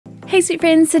Hey sweet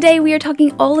friends, today we are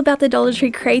talking all about the Dollar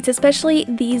Tree crates, especially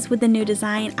these with the new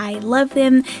design. I love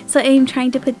them, so I'm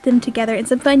trying to put them together in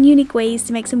some fun, unique ways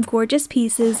to make some gorgeous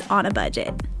pieces on a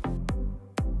budget.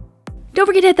 Don't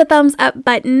forget to hit the thumbs up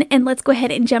button, and let's go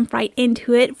ahead and jump right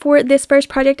into it. For this first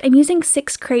project, I'm using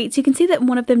 6 crates. You can see that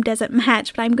one of them doesn't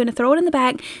match, but I'm going to throw it in the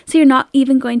back so you're not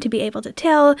even going to be able to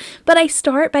tell. But I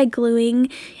start by gluing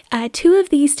 2 of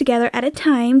these together at a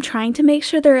time, trying to make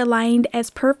sure they're aligned as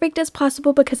perfect as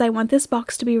possible because I want this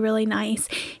box to be really nice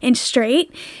and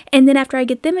straight. And then after I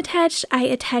get them attached, I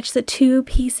attach the 2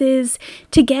 pieces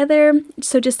together.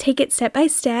 So just take it step by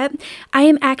step. I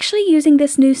am actually using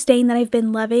this new stain that I've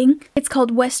been loving. It's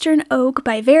called Western Oak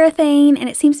by Varathane, and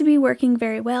it seems to be working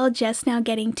very well. Just now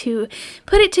getting to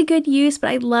put it to good use,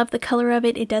 but I love the color of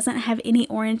it. It doesn't have any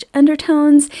orange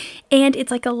undertones, and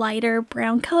it's like a lighter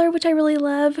brown color, which I really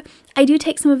love. I do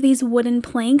take some of these wooden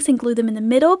planks and glue them in the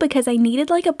middle because I needed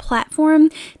like a platform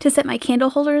to set my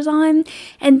candle holders on,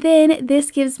 and then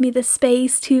this gives me the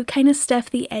space to kind of stuff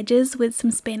the edges with some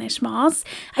Spanish moss.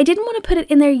 I didn't want to put it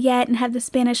in there yet and have the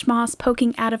Spanish moss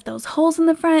poking out of those holes in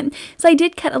the front, so I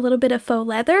did cut a little bit of faux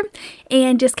leather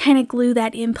and just kind of glue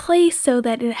that in place so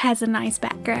that it has a nice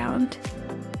background.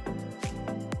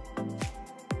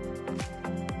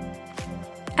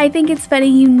 I think it's funny,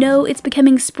 you know it's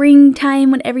becoming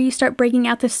springtime whenever you start breaking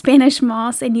out the Spanish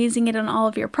moss and using it on all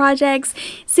of your projects.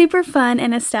 Super fun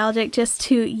and nostalgic just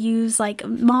to use like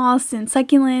moss and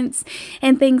succulents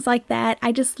and things like that.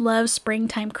 I just love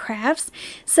springtime crafts.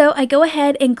 So I go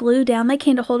ahead and glue down my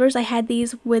candle holders. I had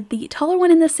these with the taller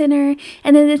one in the center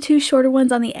and then the 2 shorter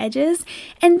ones on the edges.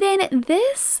 And then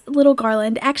this little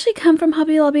garland actually come from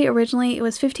Hobby Lobby originally. It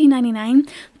was $15.99,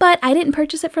 but I didn't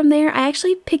purchase it from there. I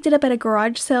actually picked it up at a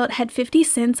garage sale. It had 50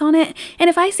 cents on it, and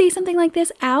if I see something like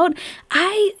this out,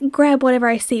 I grab whatever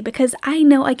I see because I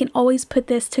know I can always put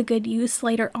this to good use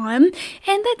later on,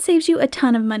 and that saves you a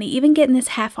ton of money. Even getting this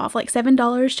half off, like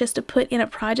 $7 just to put in a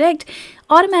project,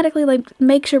 automatically like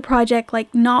makes your project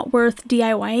like not worth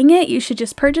DIYing it. You should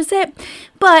just purchase it.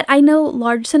 But I know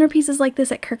large centerpieces like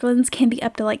this at Kirkland's can be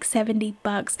up to like $70,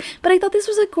 but I thought this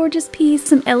was a gorgeous piece,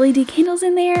 some LED candles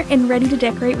in there, and ready to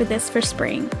decorate with this for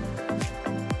spring.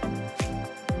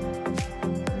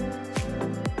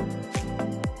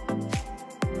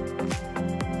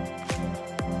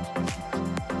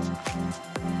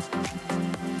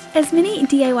 As many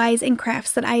DIYs and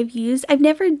crafts that I've used, I've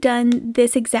never done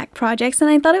this exact projects, and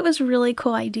I thought it was a really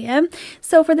cool idea.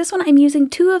 So for this one, I'm using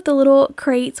 2 of the little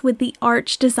crates with the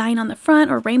arch design on the front,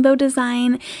 or rainbow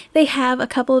design. They have a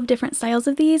couple of different styles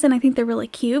of these, and I think they're really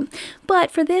cute.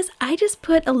 But for this, I just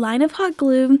put a line of hot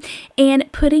glue and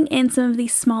putting in some of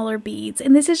these smaller beads.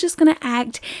 And this is just going to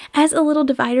act as a little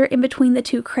divider in between the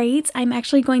 2 crates. I'm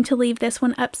actually going to leave this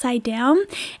one upside down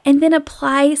and then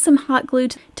apply some hot glue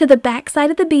to the back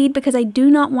side of the bead, because I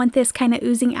do not want this kind of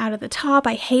oozing out of the top.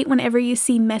 I hate whenever you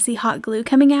see messy hot glue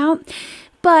coming out.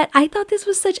 But I thought this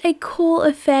was such a cool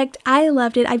effect. I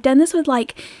loved it. I've done this with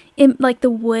like the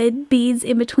wood beads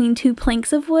in between 2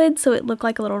 planks of wood, so it looked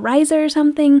like a little riser or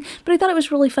something. But I thought it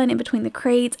was really fun in between the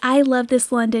crates. I love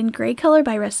this London gray color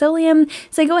by Rust-Oleum,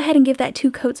 so I go ahead and give that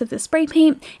 2 coats of the spray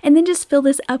paint and then just fill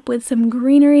this up with some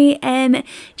greenery, and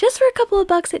just for a couple of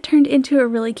bucks it turned into a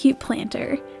really cute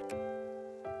planter.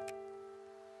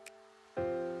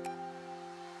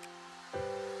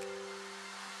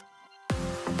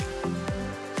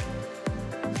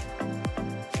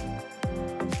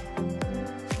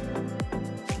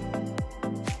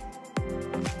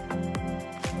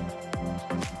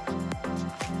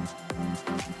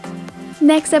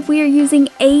 Next up, we are using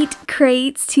 8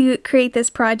 crates to create this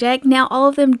project. Now, all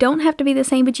of them don't have to be the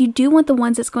same, but you do want the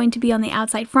ones that's going to be on the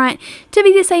outside front to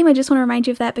be the same. I just want to remind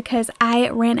you of that because I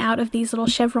ran out of these little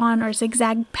chevron or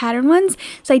zigzag pattern ones,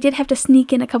 so I did have to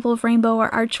sneak in a couple of rainbow or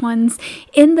arch ones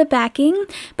in the backing.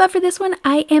 But for this one,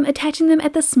 I am attaching them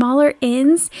at the smaller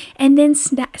ends and then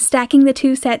stacking the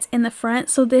 2 sets in the front,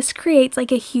 so this creates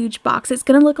like a huge box. It's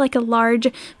going to look like a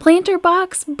large planter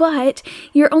box, but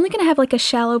you're only going to have like a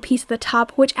shallow piece at the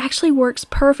top, which actually works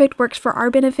perfect, works for our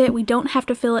benefit. We don't have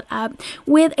to fill it up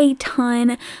with a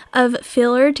ton of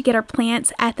filler to get our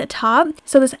plants at the top.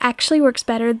 So this actually works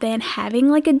better than having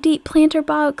like a deep planter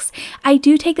box. I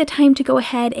do take the time to go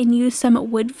ahead and use some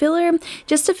wood filler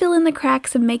just to fill in the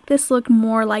cracks and make this look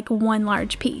more like one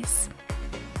large piece.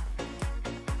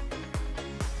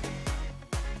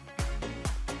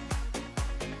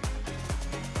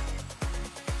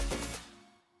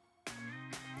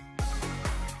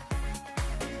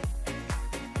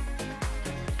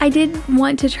 I did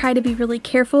want to try to be really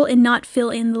careful and not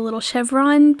fill in the little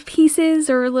chevron pieces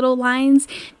or little lines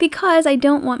because I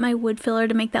don't want my wood filler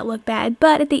to make that look bad,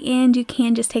 but at the end you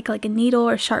can just take like a needle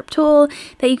or sharp tool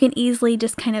that you can easily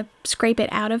just kind of scrape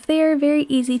it out of there. Very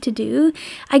easy to do.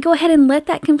 I go ahead and let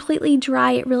that completely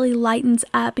dry. It really lightens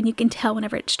up and you can tell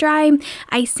whenever it's dry.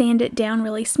 I sand it down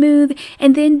really smooth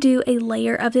and then do a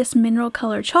layer of this mineral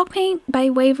color chalk paint by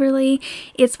Waverly.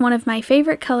 It's one of my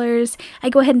favorite colors.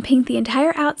 I go ahead and paint the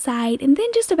entire outside and then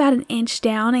just about an inch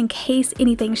down in case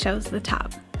anything shows the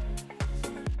top.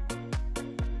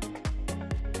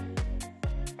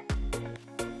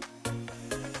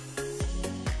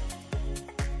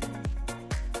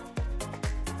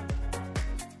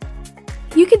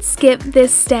 You could skip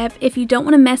this step if you don't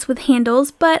want to mess with handles,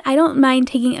 but I don't mind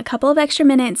taking a couple of extra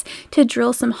minutes to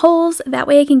drill some holes. That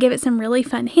way I can give it some really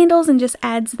fun handles and just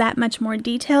adds that much more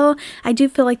detail. I do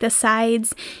feel like the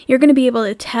sides, you're going to be able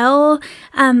to tell,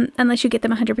 unless you get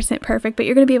them 100% perfect, but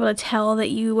you're going to be able to tell that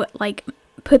you like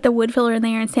put the wood filler in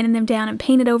there and sanding them down and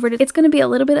paint it over. It's going to be a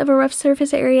little bit of a rough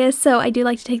surface area, so I do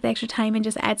like to take the extra time and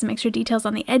just add some extra details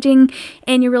on the edging,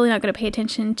 and you're really not going to pay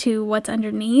attention to what's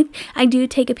underneath. I do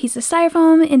take a piece of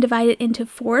styrofoam and divide it into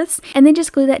fourths and then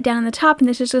just glue that down on the top, and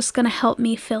this is just going to help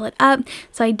me fill it up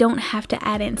so I don't have to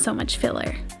add in so much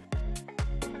filler.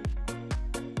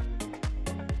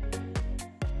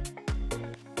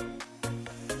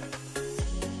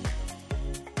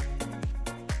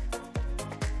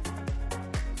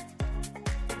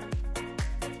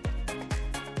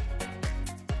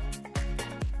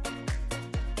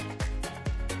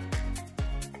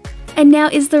 And now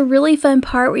is the really fun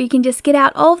part where you can just get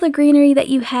out all of the greenery that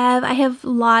you have. I have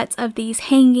lots of these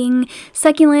hanging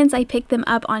succulents. I picked them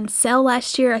up on sale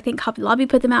last year. I think Hobby Lobby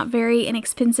put them out very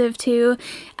inexpensive too,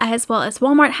 as well as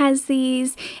Walmart has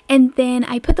these. And then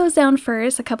I put those down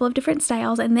first, a couple of different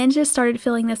styles, and then just started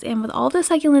filling this in with all the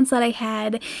succulents that I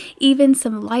had, even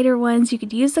some lighter ones. You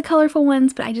could use the colorful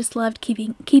ones, but I just loved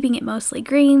keeping it mostly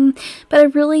green. But a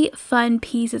really fun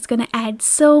piece. It's going to add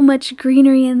so much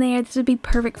greenery in there. This would be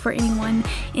perfect for anyone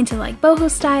into like boho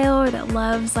style or that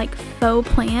loves like faux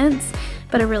plants,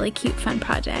 but a really cute fun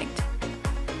project.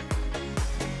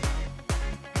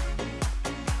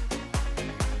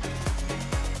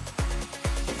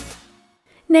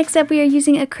 Next up, we are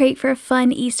using a crate for a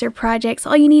fun Easter project. So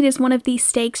all you need is one of these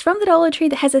stakes from the Dollar Tree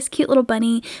that has this cute little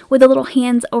bunny with the little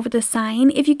hands over the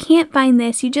sign. If you can't find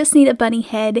this, you just need a bunny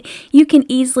head. You can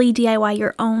easily DIY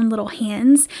your own little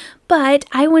hands, but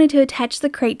I wanted to attach the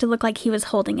crate to look like he was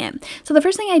holding it. So the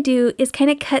first thing I do is kind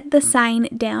of cut the sign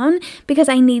down because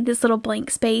I need this little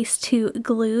blank space to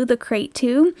glue the crate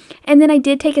to. And then I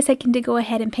did take a second to go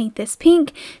ahead and paint this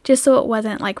pink just so it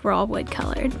wasn't like raw wood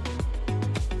colored.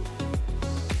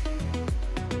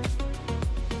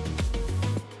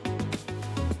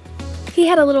 He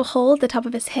had a little hole at the top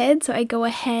of his head, so I go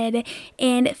ahead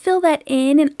and fill that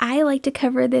in, and I like to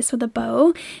cover this with a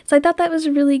bow. So I thought that was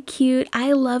really cute.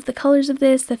 I love the colors of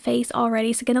this, the face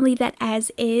already, so gonna leave that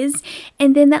as is.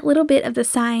 And then that little bit of the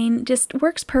sign just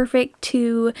works perfect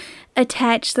to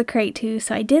attach the crate to,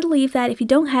 so I did leave that. If you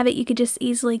don't have it, you could just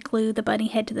easily glue the bunny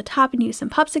head to the top and use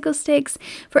some popsicle sticks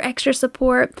for extra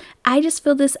support. I just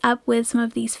filled this up with some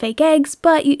of these fake eggs,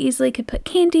 but you easily could put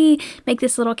candy, make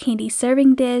this little candy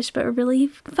serving dish, but a really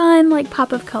fun like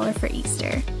pop of color for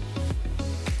Easter.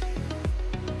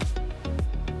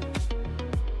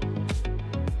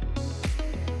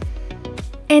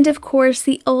 And of course,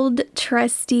 the old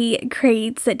trusty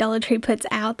crates that Dollar Tree puts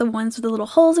out, the ones with the little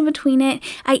holes in between it,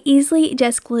 I easily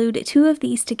just glued two of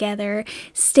these together,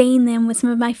 stained them with some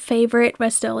of my favorite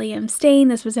Rust-Oleum stain.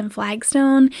 This was in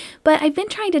Flagstone, but I've been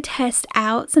trying to test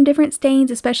out some different stains,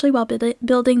 especially while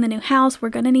building the new house. We're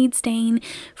going to need stain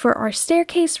for our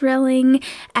staircase railing,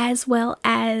 as well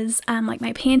as like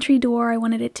my pantry door. I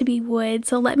wanted it to be wood,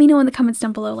 so let me know in the comments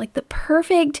down below, like the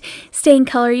perfect stain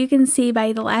color. You can see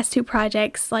by the last two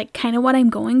projects like kind of what I'm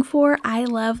going for. I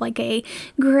love like a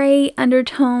gray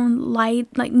undertone, light,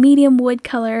 like medium wood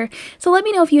color. So let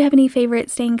me know if you have any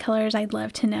favorite stain colors. I'd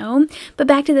love to know. But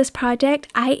back to this project,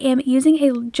 I am using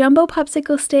a jumbo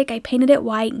popsicle stick. I painted it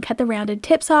white and cut the rounded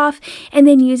tips off, and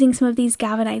then using some of these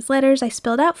galvanized letters, I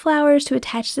spilled out flowers to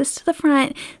attach this to the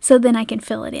front so then I can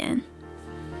fill it in.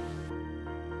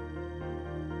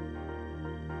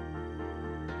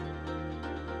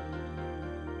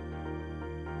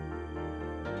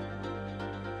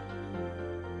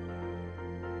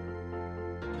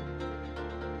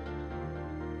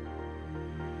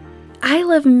 I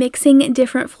love mixing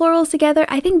different florals together.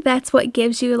 I think that's what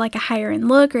gives you like a higher end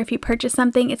look, or if you purchase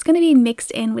something, it's going to be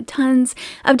mixed in with tons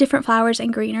of different flowers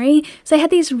and greenery. So I had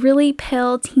these really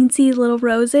pale, teensy little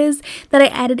roses that I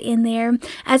added in there,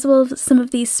 as well as some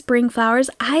of these spring flowers.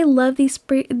 I love these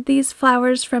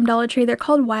flowers from Dollar Tree. They're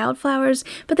called wildflowers,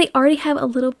 but they already have a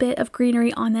little bit of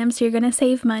greenery on them, so you're going to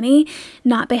save money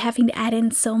not by having to add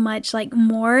in so much like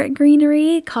more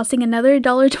greenery, costing another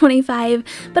 $1.25.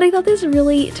 But I thought this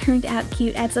really turned out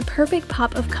cute. Adds a perfect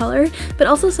pop of color, but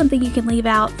also something you can leave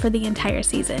out for the entire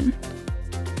season.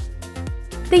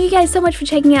 Thank you guys so much for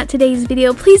checking out today's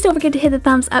video. Please don't forget to hit the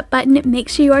thumbs up button. Make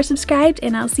sure you are subscribed,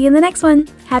 and I'll see you in the next one.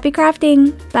 Happy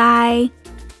crafting! Bye!